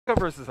Peco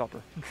versus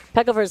HelpR.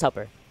 Peco versus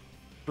HelpR.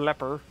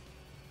 Blepper.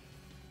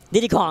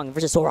 Diddy Kong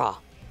versus Sora.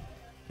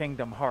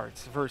 Kingdom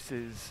Hearts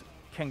versus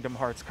Kingdom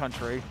Hearts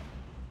Country.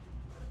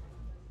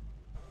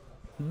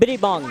 Biddy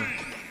Bong.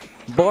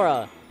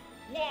 Bora.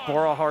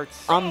 Bora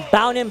Hearts. I'm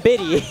bound and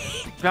Biddy.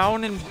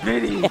 Down and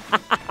Biddy.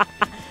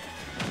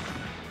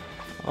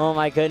 Oh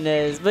my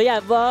goodness. But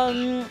yeah,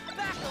 oh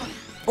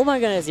my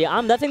goodness, yeah.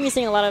 I'm definitely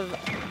seeing a lot of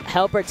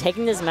HelpR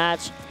taking this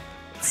match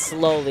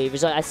slowly,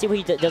 because I see what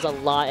he does a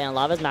lot in a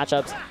lot of his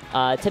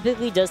matchups.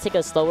 Typically does take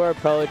a slower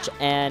approach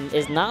and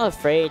is not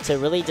afraid to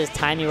really just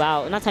time you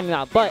out. Not time you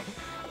out, but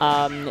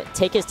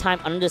take his time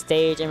under the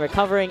stage and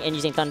recovering and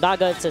using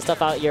Thundaga to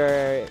stuff out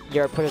your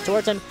push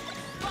towards him.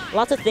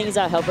 Lots of things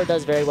that HelpR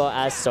does very well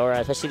as Sora,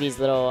 especially these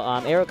little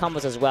arrow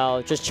combos as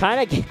well. Just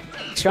trying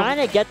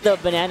to get the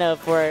banana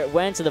for it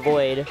went into the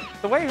void.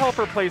 The way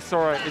HelpR plays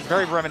Sora is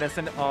very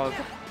reminiscent of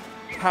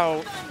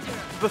how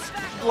the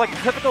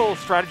typical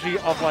strategy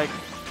of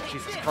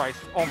Jesus Christ,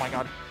 oh my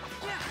god.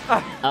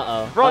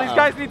 Bro, these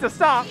guys need to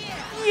stop.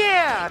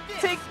 Yeah,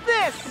 take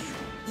this.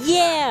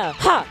 Yeah,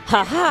 ha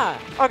ha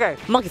ha. Okay,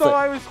 Monkey so flip.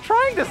 I was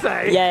trying to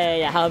say.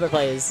 Yeah. HelpR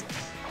plays.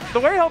 The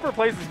way HelpR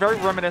plays is very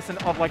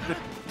reminiscent of the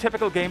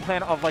typical game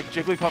plan of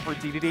Jigglypuff or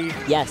Diddy.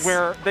 Yes.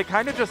 Where they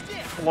kind of just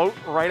float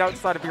right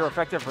outside of your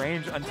effective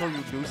range until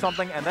you do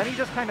something, and then he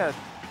just kind of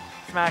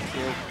smacks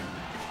you.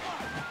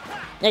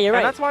 Yeah, you're right.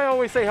 And that's why I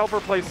always say HelpR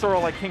plays Sora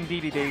like King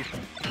Diddy.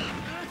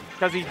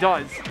 Because he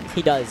does.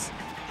 He does.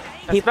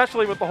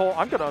 Especially with the whole,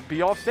 I'm going to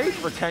be off stage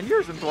for 10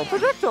 years and throw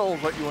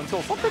projectiles at you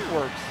until something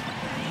works.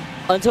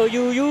 Until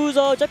you use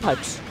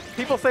jetpacks.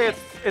 People say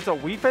it's a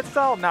Wii Fit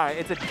style. Nah,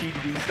 it's a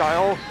Diddy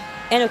style.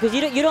 I know, because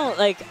you don't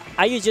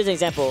I use you as an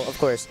example, of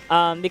course,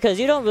 because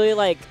you don't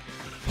really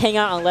hang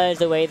out on ledge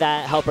the way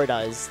that HelpR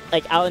does,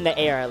 out in the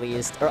air at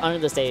least, or under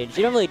the stage.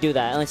 You don't really do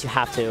that unless you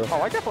have to.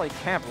 Oh, I definitely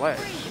camp ledge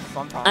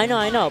sometimes.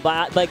 I know,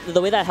 but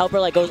the way that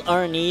HelpR goes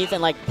underneath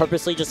and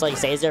purposely just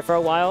stays there for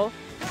a while.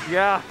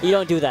 Yeah. You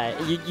don't do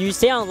that. You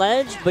stay on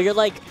ledge, but you're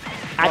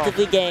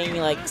actively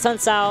getting Sun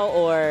Sao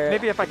or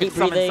maybe if I could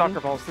breathing. summon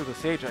soccer balls through the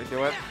stage, I'd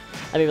do it.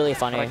 That'd be really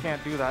funny. But I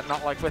can't do that.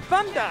 Not with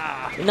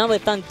Thunder. Not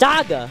with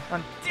Thundaga.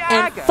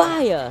 And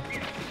fire.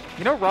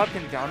 You know Rob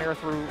can down air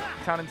through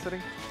Town and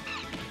City?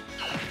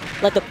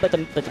 Like the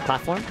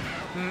platform?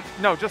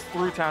 No, just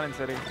through Town and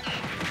City.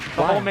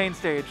 The whole main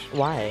stage.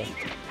 Why?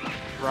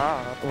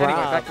 Rob.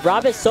 Anyway,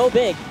 Rob is so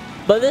big.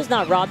 But this is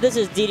not Rob. This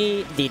is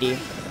Diddy Kong.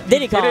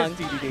 It is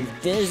Diddy.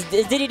 This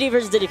is Diddy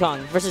versus Diddy Kong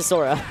versus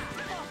Sora.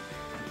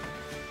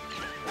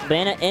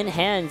 Banana in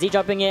hand, Z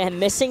dropping it and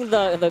missing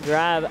the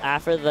grab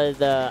after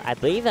the I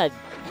believe that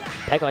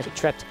Peco actually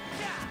tripped.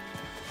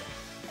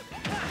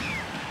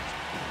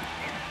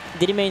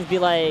 Diddy mains be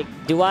like,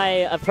 do I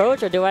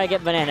approach or do I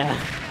get banana?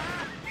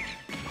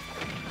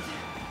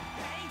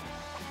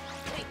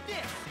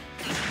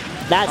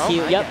 That's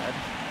huge. Yep. God.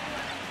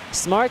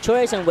 Smart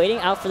choice and waiting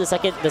out for the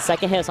second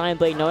hit of Sonic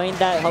Blade, knowing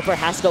that HelpR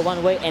has to go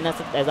one way, and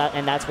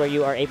that's where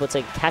you are able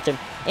to catch him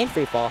in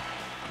free fall.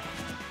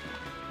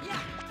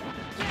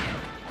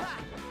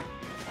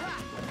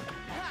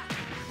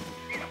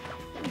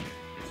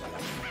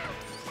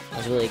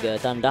 That's really good.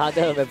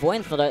 Thundaga,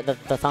 avoiding the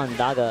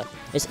Thundaga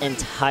is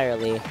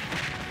entirely.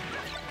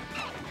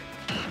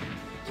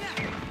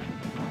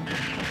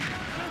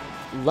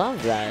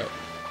 Love that.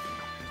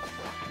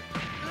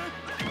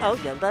 Oh,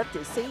 you love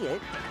to see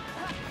it.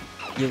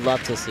 You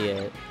love to see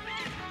it.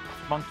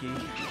 Monkey.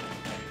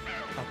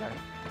 Okay.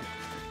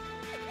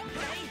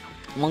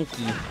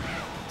 Monkey.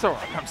 Sora,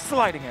 I'm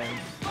sliding in.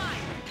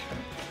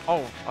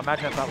 Oh,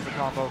 imagine if that was a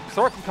combo.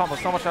 Sora can combo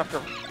so much out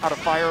of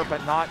fire,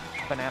 but not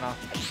banana.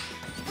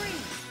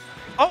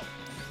 Oh!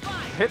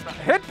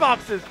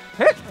 Hitboxes!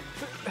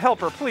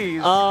 HelpR,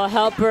 please. Oh,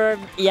 HelpR,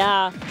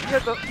 yeah.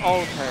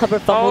 HelpR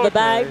fumbled the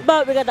bag,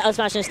 but we got the up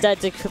smash instead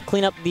to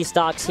clean up these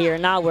stocks here.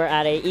 Now we're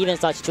at a even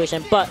stock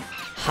situation, but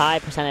high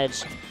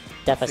percentage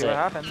deficit. See what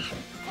happens.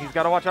 He's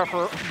got to watch out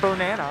for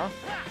banana.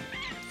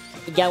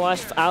 You gotta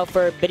watch out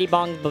for Biddy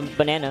Bong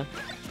banana.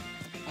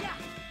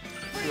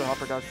 See what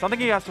HelpR does. Something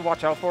he has to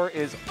watch out for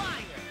is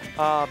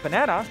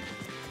banana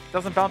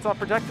doesn't bounce off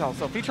projectiles.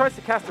 So if he tries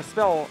to cast a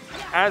spell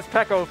as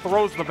Peco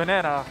throws the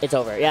banana, it's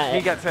over. Yeah,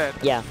 he gets hit.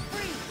 Yeah.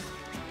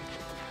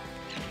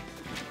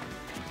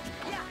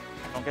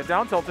 Don't get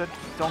down tilted.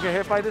 Don't get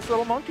hit by this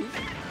little monkey.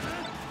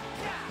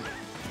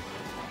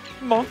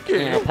 Monkey.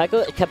 Yeah,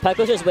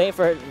 Peco's just waiting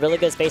for really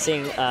good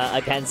spacing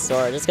against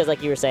Sora, just because,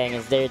 like you were saying,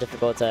 it's very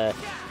difficult to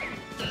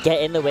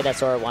get in the way that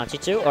Sora wants you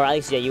to, or at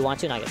least you want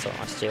to, not get Sora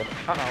wants you to.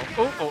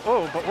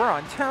 Oh, but we're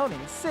on Town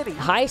and City.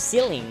 High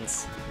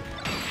ceilings.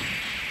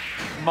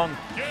 Monkey.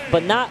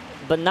 But not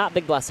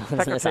big blast zones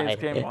on the side.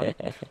 Game one.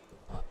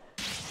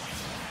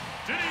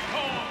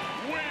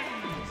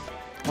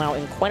 Wow,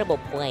 incredible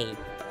play.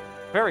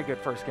 Very good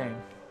first game.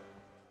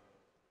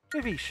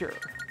 To be sure.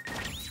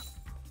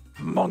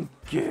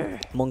 Monkey.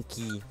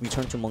 Monkey.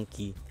 Return to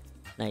monkey.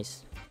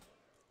 Nice.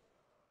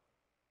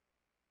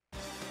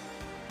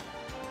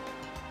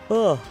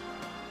 Oh.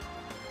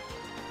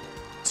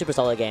 Super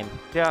solid game.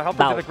 Yeah,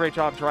 HelpR did a great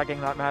job dragging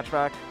that match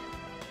back.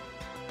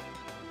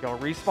 Yo,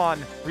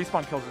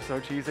 respawn kills are so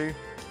cheesy.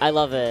 I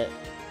love it.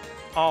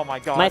 Oh my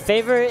god. My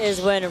favorite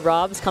is when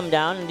Robs come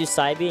down and do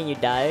side B and you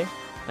die.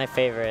 My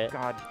favorite.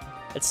 God.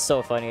 It's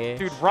so funny.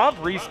 Dude, Rob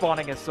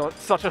respawning is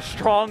such a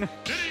strong...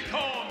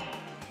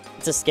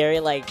 It's a scary,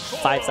 like,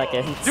 5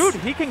 seconds. Dude,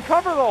 he can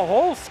cover the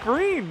whole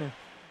screen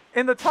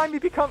in the time he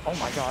becomes... Oh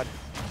my god.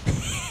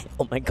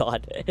 Oh my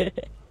god.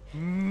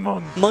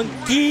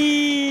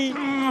 Monkey!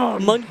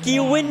 Monkey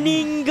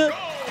winning!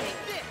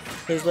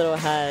 His little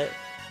hat.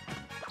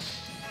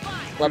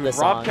 Love this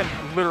Rob song.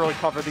 can literally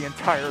cover the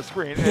entire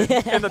screen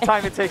in the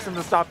time it takes him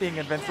to stop being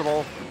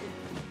invincible.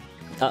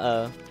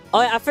 Uh-oh. Oh,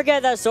 I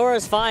forget that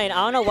Sora's fine. I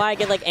don't know why I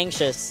get, like,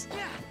 anxious.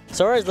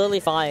 Sora's literally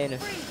fine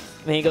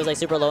when he goes, like,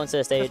 super low into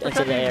the stage,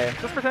 into the air.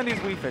 Just pretend he's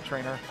Wii Fit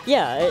Trainer.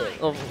 Yeah,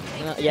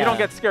 yeah. You don't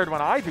get scared when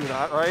I do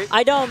that, right?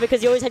 I don't,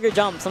 because you always have your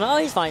jumps. I'm like, oh,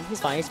 he's fine.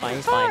 He's fine. He's fine.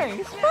 He's fine.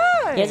 He's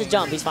fine. He has a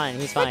jump. He's fine.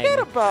 He's fine. Forget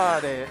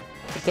about it.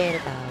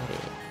 Forget about it.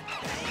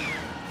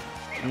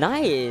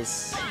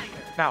 Nice.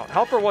 Now,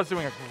 HelpR was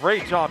doing a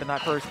great job in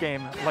that first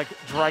game, like,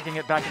 dragging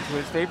it back into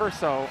his favor,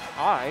 so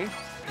I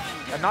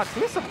am not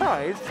too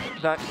surprised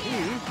that he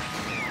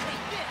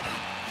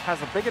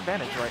has a big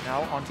advantage right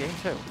now on game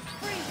 2.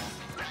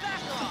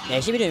 Yeah,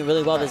 he should be doing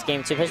really well this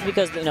game too, especially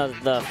because, you know,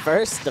 the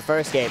first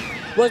game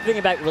was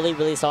bringing back really,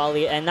 really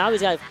solidly, and now he's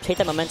got to take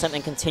that momentum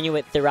and continue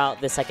it throughout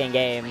the second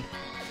game.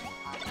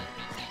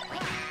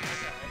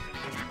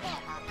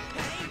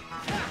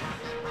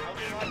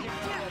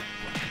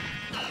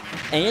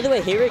 And either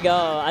way, here we go.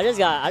 I just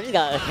got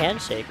a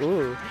handshake.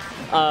 Ooh.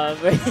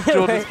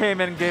 Jewel just came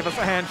in and gave us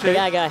a handshake.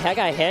 Yeah, I got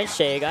a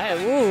handshake.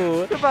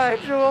 Ooh. Goodbye,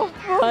 Jewel.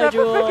 We'll Bye, never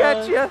Jewel.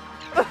 forget you.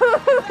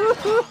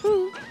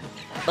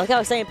 Like I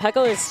was saying,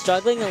 Peco is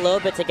struggling a little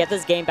bit to get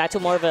this game back to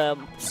more of a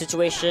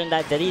situation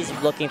that Diddy's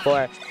looking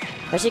for.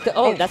 Actually,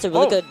 oh, that's a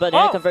really good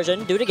banana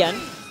conversion. Do it again.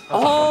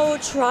 Oh,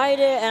 tried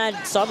it, and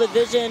I saw the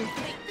vision.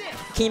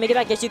 Can you make it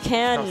back? Yes, you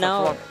can.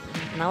 No.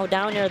 No,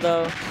 down there,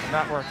 though.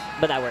 That works.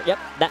 But that worked. Yep,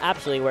 that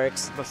absolutely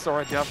works. The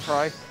Sora death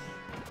try.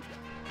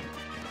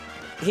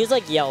 He's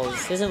like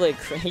yells. He's like,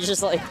 he's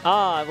just like,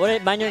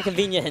 what mind your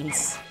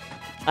inconvenience.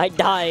 I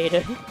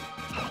died.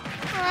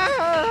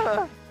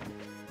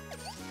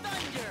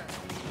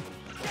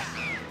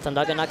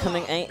 Thundaga not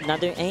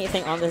doing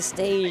anything on this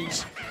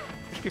stage.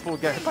 People will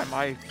get hit by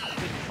my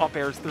up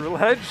airs through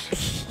ledge.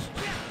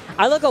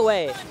 I look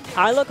away.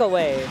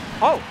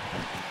 Oh.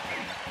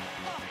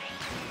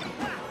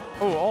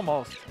 Oh,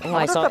 almost. Oh,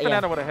 I saw that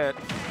banana would have hit.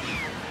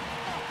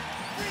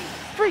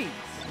 Freeze.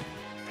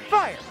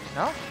 Fire.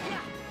 No?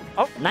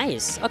 Oh.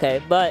 Nice.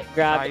 Okay, but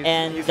grab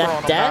and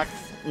that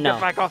death? No.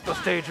 Get back off the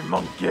stage,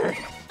 monkey.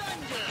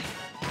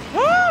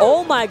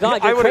 Oh my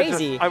god, you're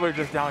crazy. I would have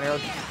just down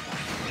aired.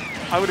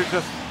 I would have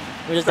just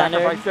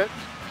sacrificed it.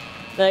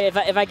 Like,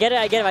 if I get it,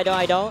 I get it. If I don't,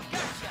 I don't.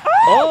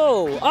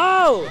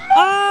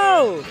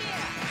 Oh!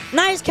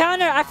 Nice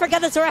counter! I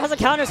forgot that Sora has a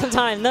counter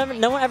sometimes.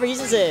 No one ever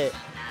uses it.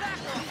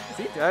 Is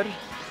he dead?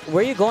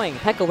 Where are you going?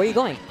 Peco, where are you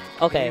going?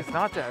 Okay. He's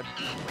not dead.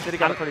 Diddy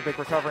got a pretty big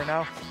recovery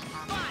now.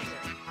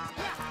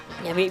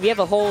 Yeah, we have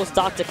a whole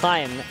stock to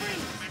climb.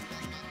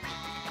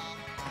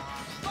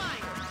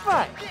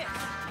 Fine.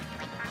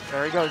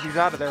 There he goes. He's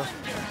out of there.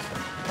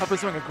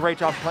 HelpR's doing a great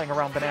job playing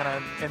around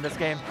banana in this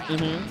game.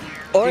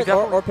 Mm-hmm.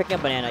 Or picking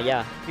up banana,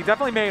 yeah. He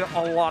definitely made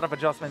a lot of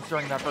adjustments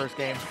during that first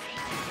game.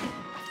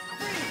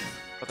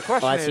 But the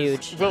question is,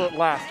 huge. Will it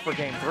last for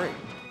game 3?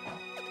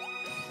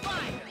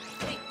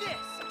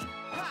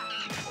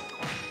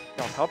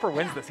 Yo, if HelpR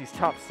wins this, he's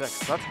top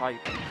 6. That's hype.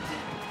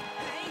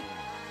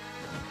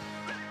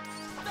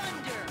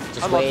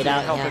 Just wait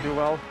out, HelpR do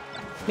well.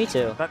 Me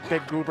too. That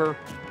big goober.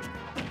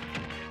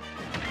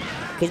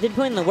 He's been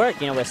putting the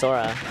work, you know, with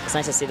Sora. It's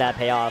nice to see that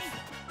pay off.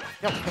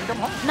 Yo, Kingdom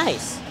Hearts.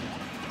 Nice.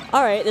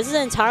 All right, this is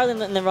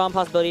entirely in the wrong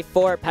possibility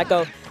for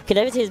Peco. Can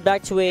definitely take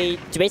back to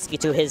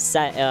basically his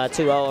set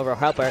 2-0 over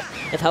HelpR.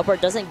 If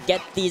HelpR doesn't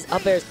get these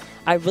up airs,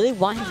 I really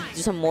want him to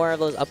do some more of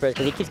those up airs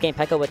because he keeps getting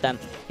Peco with them.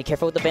 Be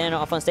careful with the banana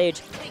off on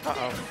stage.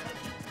 Uh-oh.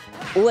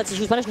 Oh, that's a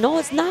huge punish. No,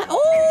 it's not.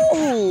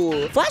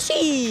 Oh,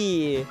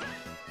 flashy.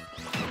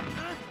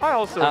 I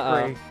also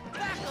agree.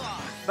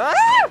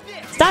 Ah!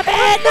 Stop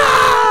it!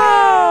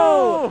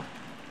 No!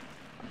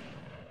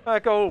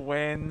 Peco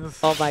wins.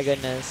 Oh my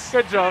goodness.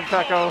 Good job,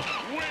 Peco.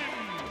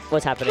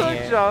 What's happening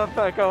here? Good job,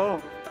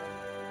 Peco.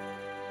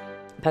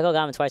 Peco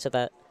got him twice with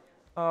that.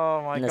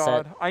 Oh my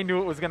god. I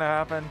knew it was going to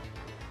happen.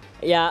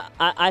 Yeah,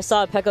 I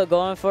saw Peco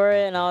going for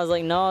it, and I was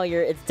like, no,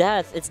 it's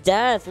death. It's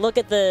death. Look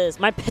at this.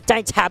 My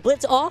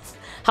tablet's off?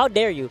 How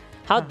dare you?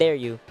 How dare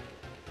you?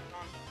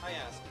 I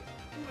ask,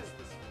 who is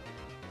this?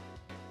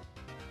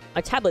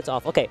 My tablet's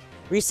off. Okay,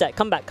 reset.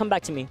 Come back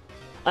to me.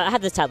 I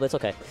have this tablet. It's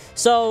okay.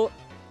 So,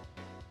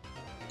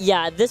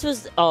 yeah, this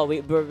was... Oh,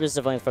 we're just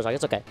defining the first rock.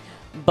 It's okay.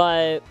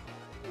 But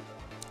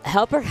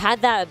HelpR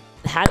had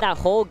that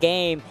whole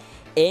game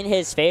in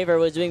his favor,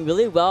 was doing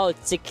really well,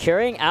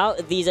 securing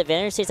out these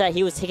advantage states that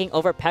he was taking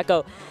over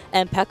Peco.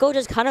 And Peco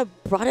just kind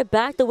of brought it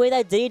back the way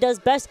that Diddy does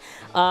best.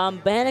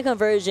 Banana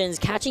conversions,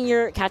 catching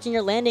your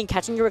landing,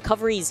 catching your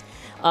recoveries,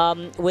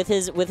 with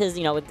his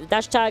with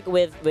dash attack,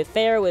 with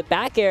fair, with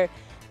back air,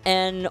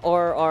 and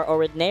or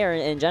with nair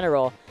in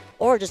general,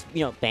 or just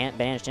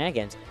banana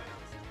shenanigans.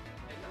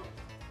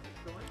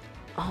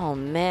 Oh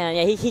man,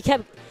 yeah, he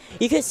kept.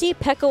 You could see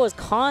Peco was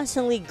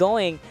constantly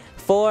going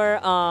for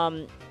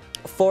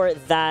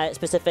that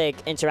specific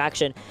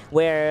interaction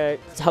where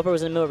HelpR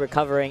was in the middle of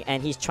recovering,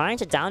 and he's trying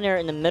to down air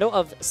in the middle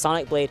of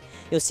Sonic Blade.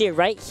 You'll see it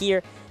right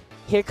here.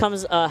 Here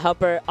comes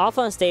HelpR off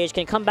on stage,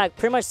 can come back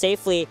pretty much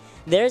safely.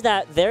 There's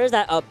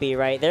that up B,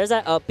 right? There's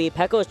that up B.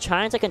 Peco is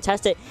trying to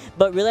contest it,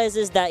 but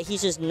realizes that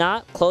he's just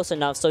not close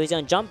enough, so he's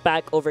gonna jump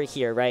back over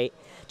here, right?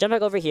 Jump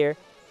back over here.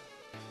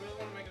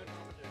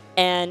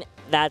 And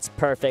that's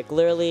perfect.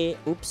 Literally,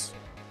 oops.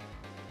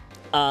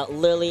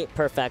 Literally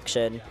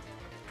perfection.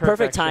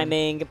 Perfect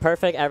timing,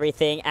 perfect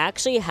everything.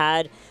 Actually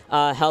had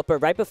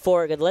HelpR right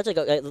before the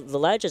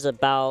ledge is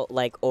about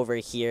like over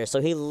here,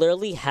 so he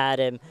literally had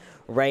him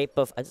right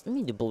before. Let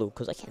me do blue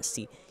because I can't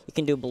see. You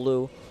can do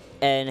blue,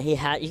 and he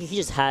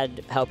just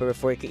had HelpR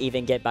before he could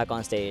even get back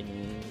on stage.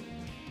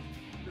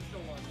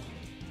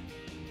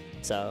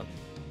 So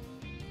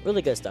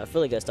really good stuff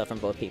from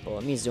both people.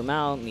 Let me zoom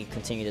out. Let me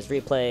continue this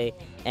replay,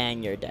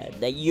 and you're dead.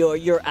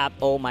 You're up.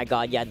 Oh my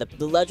god, yeah,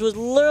 the ledge was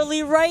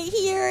literally right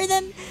here, and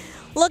then.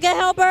 Look at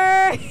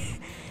HelpR!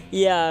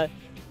 Yeah.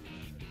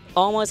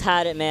 Almost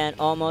had it, man.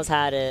 Almost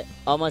had it.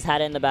 Almost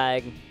had it in the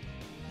bag.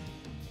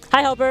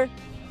 Hi, HelpR!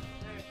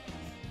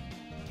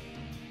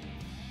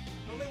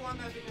 Only won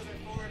that because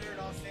I forward aired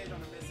off stage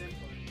on a misinput.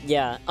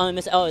 Yeah. On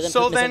a misinput?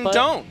 So then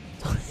don't!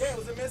 Yeah, it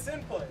was a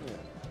misinput.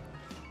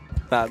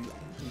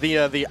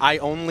 The I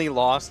only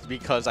lost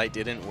because I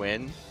didn't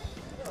win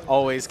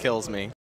always kills me.